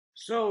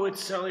So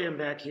it's Sully, I'm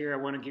back here. I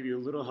want to give you a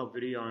little help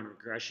video on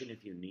regression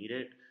if you need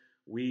it.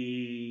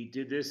 We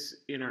did this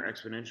in our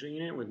exponential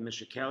unit with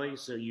Mr. Kelly,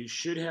 so you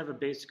should have a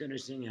basic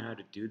understanding of how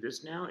to do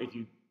this now. If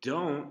you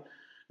don't,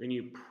 then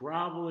you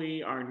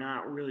probably are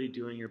not really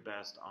doing your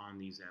best on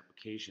these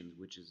applications,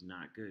 which is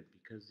not good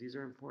because these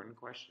are important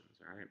questions,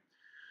 all right?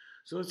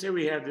 So let's say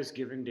we have this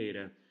given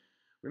data.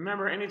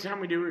 Remember,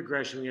 anytime we do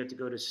regression, we have to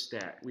go to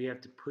stat. We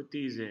have to put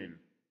these in.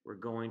 We're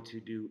going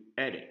to do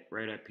edit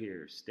right up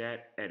here,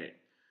 stat edit.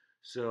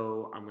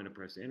 So I'm going to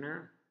press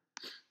enter.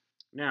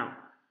 Now,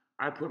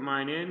 I put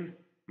mine in.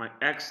 My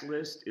X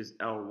list is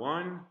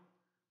L1.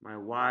 My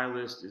Y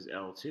list is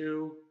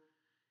L2.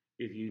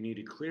 If you need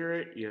to clear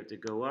it, you have to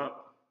go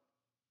up,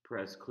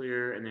 press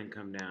clear, and then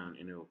come down,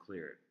 and it will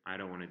clear it. I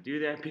don't want to do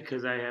that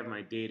because I have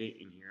my data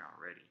in here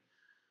already.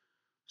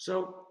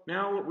 So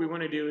now what we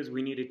want to do is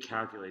we need to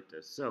calculate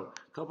this. So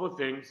a couple of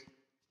things.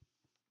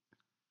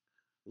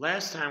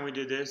 Last time we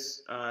did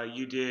this,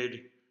 you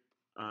did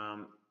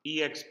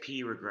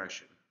EXP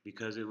regression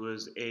because it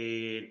was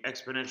an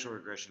exponential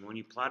regression. When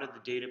you plotted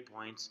the data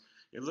points,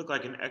 it looked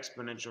like an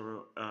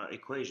exponential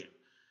equation.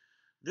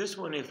 This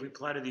one, if we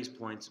plotted these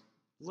points,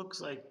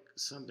 looks like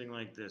something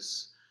like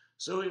this.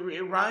 So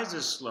it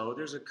rises slow.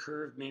 There's a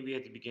curve maybe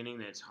at the beginning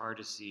that's hard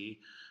to see,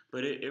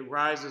 but it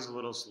rises a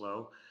little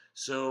slow.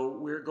 So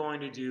we're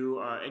going to do,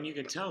 and you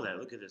can tell that,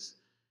 look at this,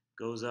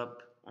 goes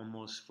up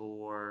almost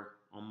 4,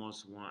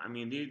 almost 1. I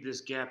mean,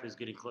 this gap is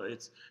getting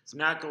close. It's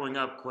not going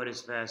up quite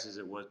as fast as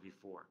it was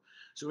before.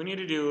 So we need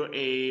to do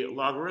a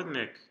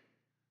logarithmic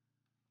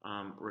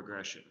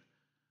regression.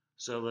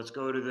 So let's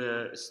go to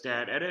the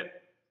stat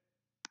edit,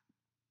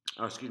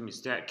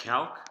 stat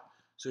calc.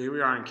 So here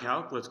we are in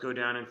calc. Let's go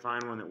down and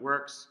find one that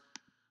works.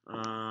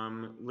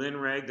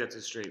 Linreg, that's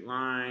a straight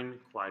line,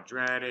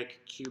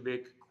 quadratic,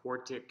 cubic,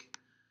 quartic,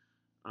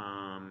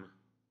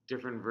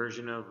 different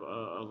version of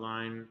a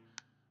line,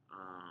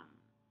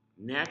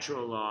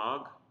 natural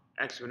log,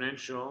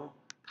 exponential,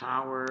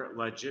 power,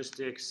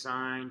 logistics,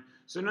 sine.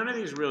 So none of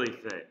these really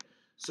fit.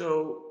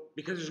 So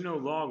because there's no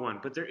log one,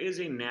 but there is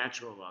a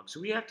natural log. So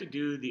we have to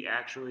do the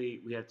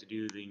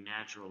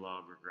natural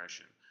log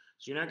regression.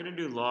 So you're not going to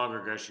do log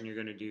regression, you're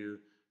going to do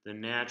the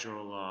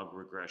natural log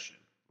regression,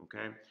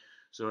 okay?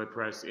 So I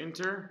press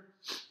enter.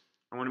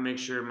 I want to make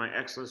sure my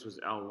X list was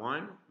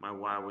L1, my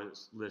Y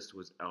list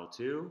was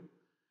L2, all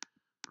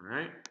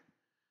right?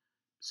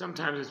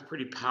 Sometimes it's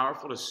pretty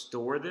powerful to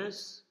store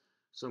this.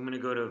 So I'm going to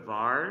go to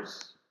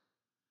vars.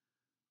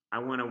 I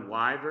want a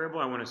Y variable.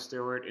 I want to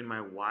store it in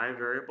my Y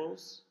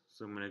variables.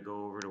 So I'm going to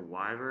go over to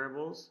Y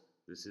variables.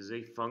 This is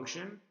a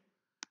function.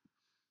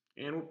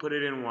 And we'll put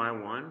it in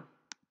Y1.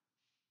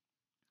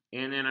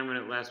 And then I'm going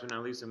to, last but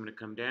not least, I'm going to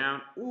come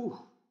down.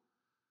 Ooh,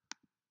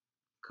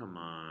 come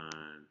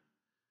on.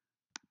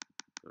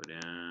 Go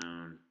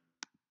down.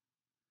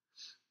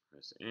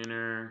 Press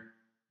enter.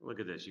 Look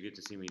at this. You get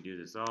to see me do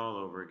this all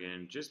over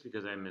again just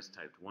because I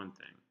mistyped one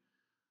thing.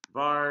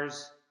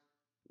 Vars,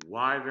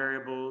 Y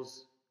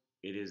variables.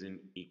 It is a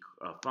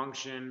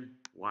function,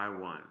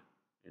 Y1.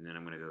 And then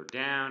I'm going to go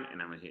down and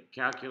I'm going to hit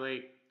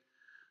calculate.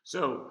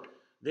 So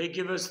they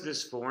give us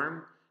this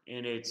form,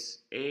 and it's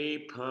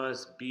a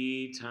plus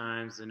b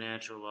times the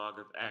natural log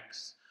of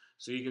x.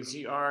 So you can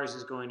see ours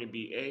is going to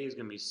be, a is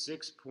going to be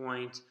 6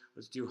 point,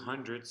 let's do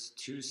hundredths,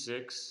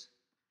 26,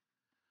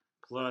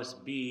 plus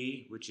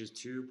b, which is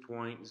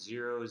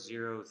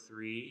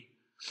 2.003,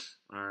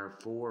 or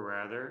 4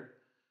 rather,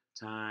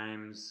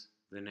 times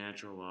the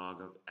natural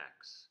log of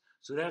x.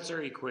 So that's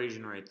our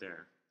equation right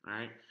there, all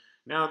right?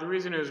 Now, the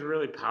reason it was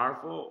really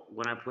powerful,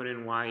 when I put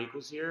in y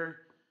equals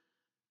here,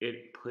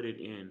 it put it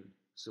in.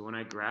 So when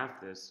I graph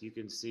this, you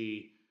can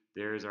see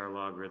there's our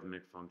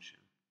logarithmic function,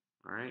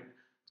 all right?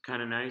 It's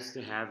kind of nice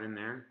to have in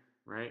there,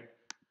 right?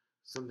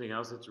 Something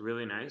else that's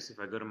really nice, if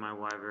I go to my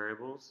y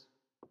variables,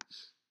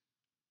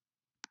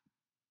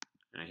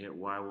 and I hit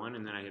y1,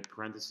 and then I hit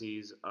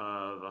parentheses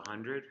of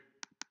 100,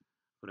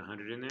 put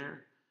 100 in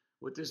there.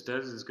 What this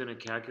does is it's going to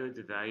calculate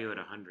the value at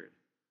 100.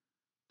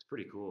 It's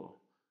pretty cool.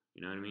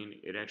 You know what I mean?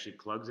 It actually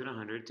plugs in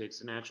 100, takes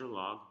the natural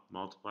log,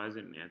 multiplies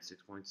it, and adds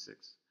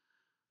 6.6.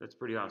 That's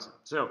pretty awesome.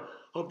 So,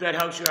 hope that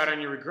helps you out on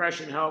your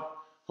regression help.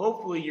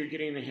 Hopefully you're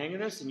getting the hang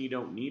of this and you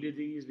don't need to do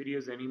these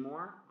videos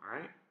anymore. All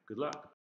right? Good luck.